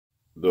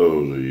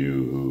Those of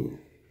you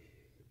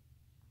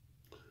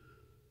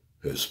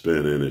who have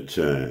spent any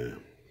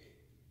time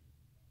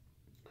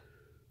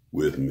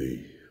with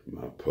me,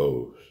 my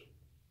post,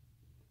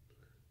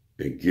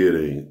 and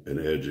getting an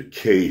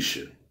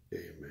education,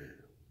 amen.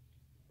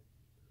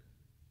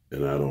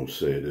 And I don't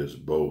say this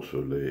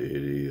boastfully,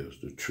 it is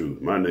the truth.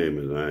 My name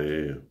is I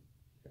Am,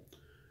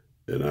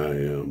 and I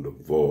am the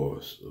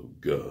voice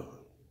of God.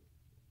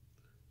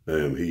 I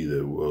am he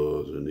that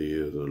was and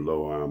is, and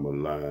lo, I am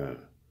alive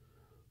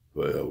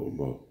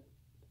forevermore.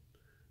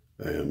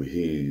 I am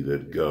he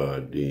that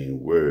God deemed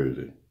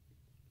worthy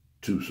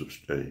to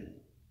sustain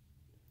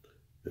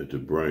and to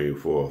bring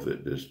forth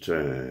at this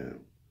time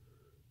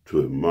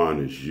to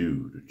admonish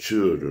you, the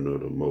children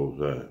of the Most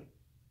High,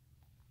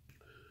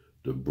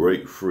 to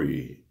break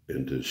free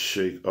and to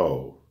shake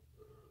off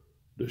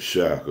the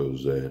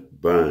shackles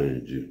that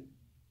bind you.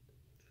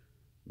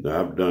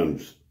 Now, I've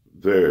done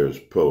various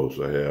posts.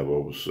 I have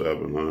over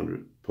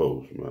 700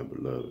 posts, my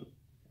beloved.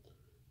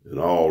 And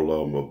all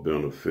of them are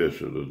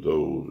beneficial to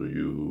those of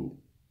you who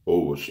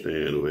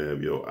overstand, who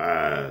have your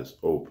eyes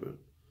open.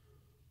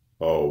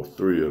 All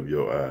three of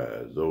your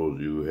eyes. Those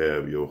of you who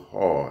have your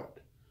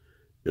heart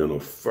in a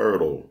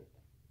fertile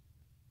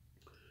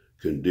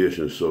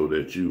condition so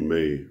that you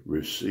may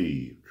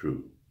receive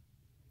truth.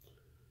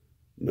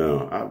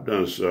 Now, I've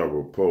done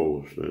several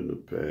posts in the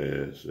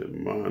past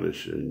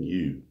admonishing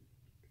you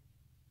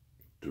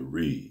to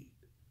read,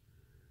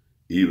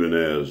 even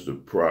as the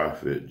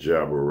prophet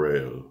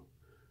Jabril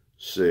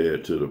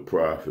said to the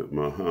prophet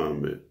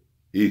Muhammad,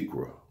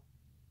 Iqra,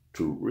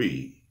 to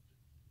read.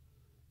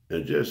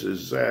 And just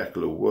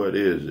exactly what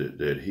is it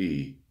that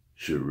he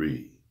should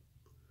read?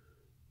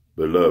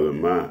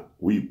 Beloved,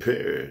 we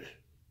perish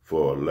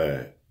for a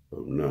lack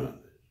of knowledge.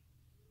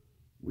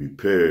 We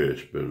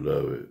perish,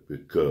 beloved,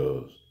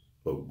 because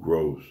of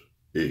gross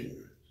ignorance.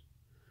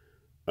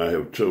 I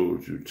have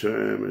told you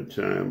time and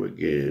time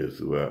again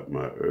throughout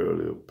my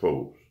earlier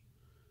posts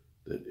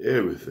that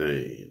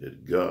everything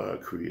that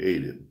God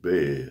created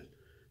bears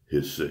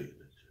his signature.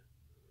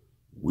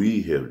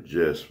 We have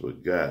just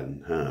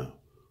forgotten how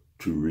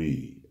to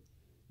read.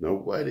 Now,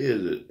 what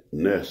is it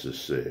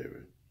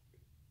necessary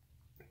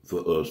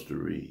for us to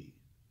read?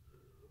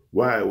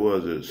 Why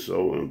was it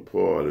so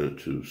important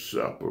to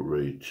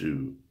separate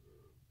you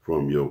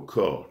from your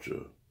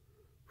culture,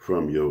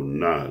 from your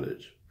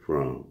knowledge,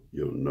 from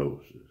your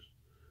gnosis?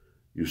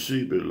 You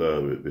see,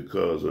 beloved,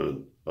 because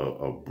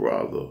a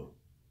brother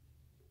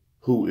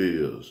who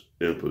is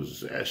in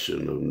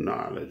possession of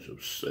knowledge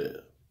of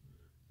self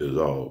is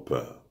all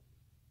powerful.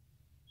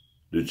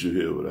 Did you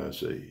hear what I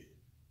said?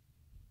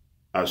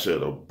 I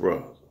said a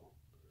brother,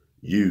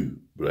 you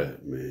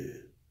black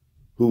man,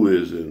 who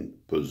is in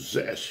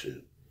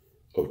possession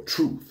of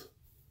truth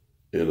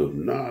and of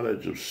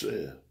knowledge of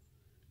self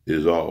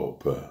is all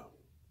powerful.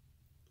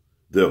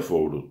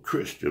 Therefore, the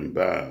Christian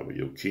Bible,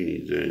 your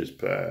King James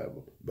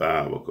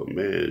Bible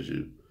commands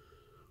you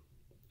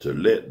to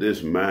let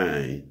this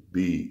mind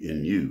be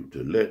in you,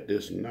 to let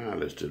this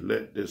knowledge, to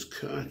let this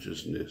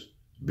consciousness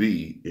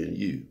be in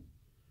you.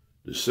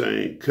 The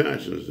same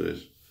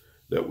consciousness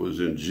that was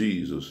in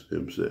Jesus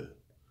himself.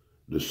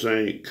 The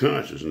same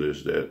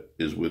consciousness that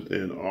is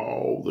within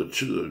all the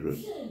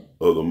children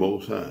of the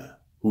Most High,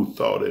 who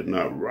thought it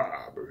not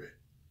robbery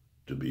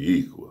to be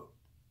equal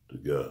to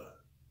God.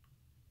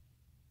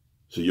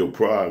 So your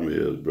problem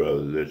is,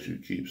 brothers, that you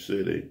keep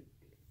sitting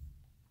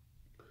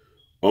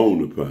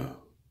on the power.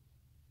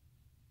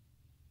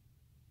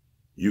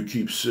 You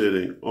keep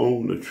sitting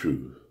on the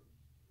truth,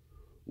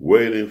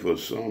 waiting for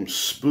some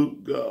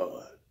spook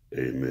God,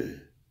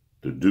 amen,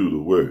 to do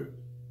the work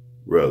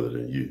rather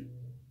than you.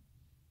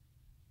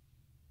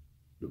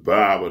 The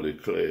Bible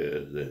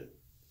declares that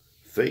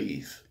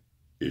faith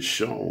is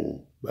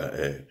shown by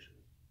action.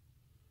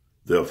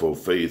 Therefore,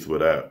 faith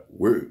without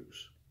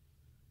works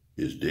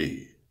is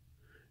dead.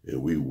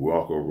 And we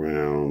walk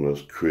around,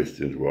 us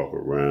Christians walk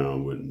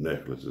around with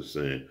necklaces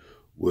saying,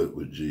 what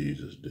would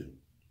Jesus do?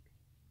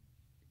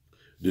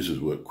 This is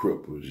what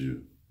cripples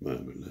you, my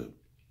beloved.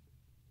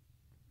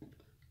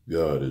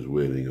 God is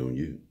waiting on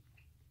you.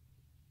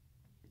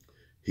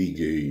 He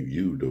gave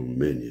you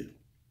dominion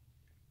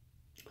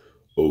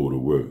over the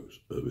works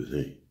of his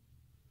hand.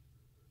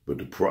 But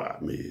the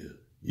problem is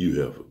you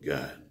have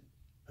forgotten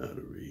how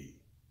to read.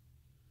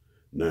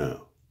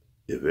 Now,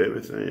 if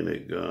everything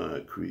that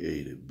God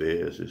created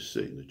bears his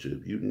signature,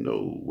 if you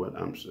know what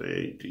I'm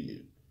saying to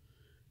you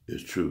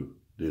is true,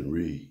 then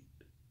read.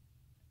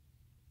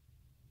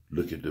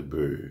 Look at the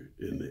bird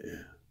in the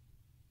air.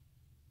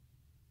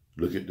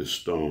 Look at the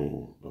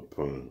stone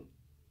upon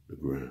the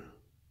ground.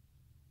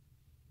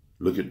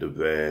 Look at the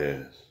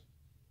vast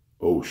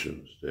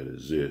oceans that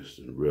exist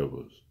and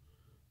rivers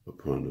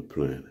upon the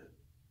planet.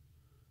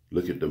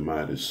 Look at the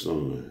mighty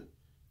sun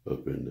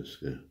up in the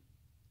sky.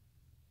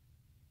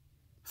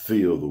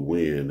 Feel the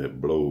wind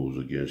that blows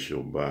against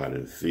your body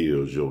and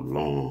fills your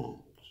lungs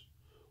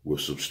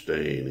with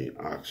sustaining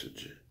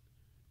oxygen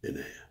and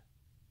air.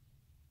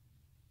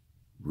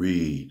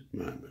 Read,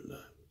 my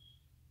beloved.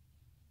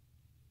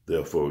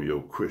 Therefore,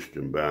 your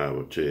Christian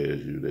Bible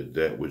tells you that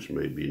that which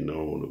may be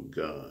known of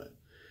God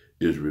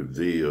is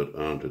revealed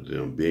unto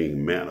them,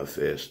 being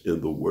manifest in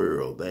the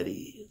world, that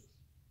is.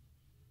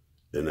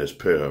 And that's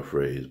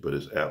paraphrased, but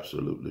it's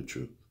absolutely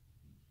true.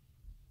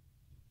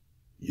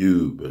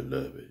 You,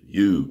 beloved,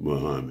 you,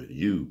 Muhammad,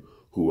 you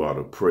who are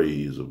the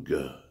praise of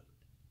God,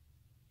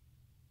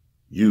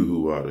 you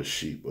who are the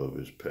sheep of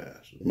his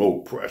pasture,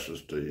 more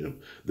precious to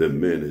him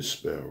than many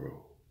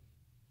sparrows.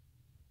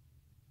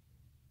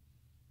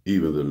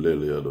 Even the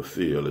lily of the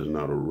field is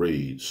not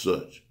arrayed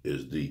such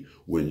as thee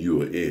when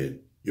you are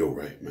in your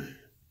right mind.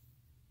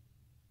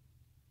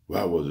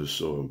 Why was it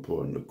so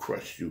important to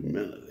crush you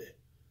mentally,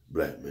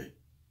 black man?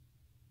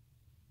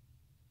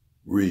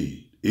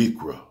 Read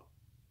Iqra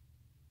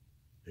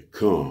and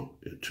come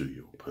into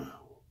your power.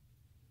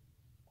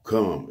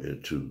 Come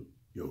into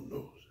your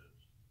noses.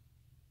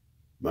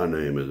 My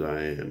name is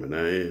I Am, and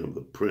I am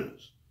the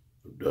Prince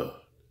of Darkness.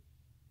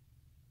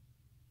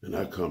 And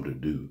I come to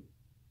do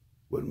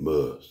what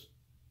must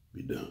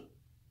be done.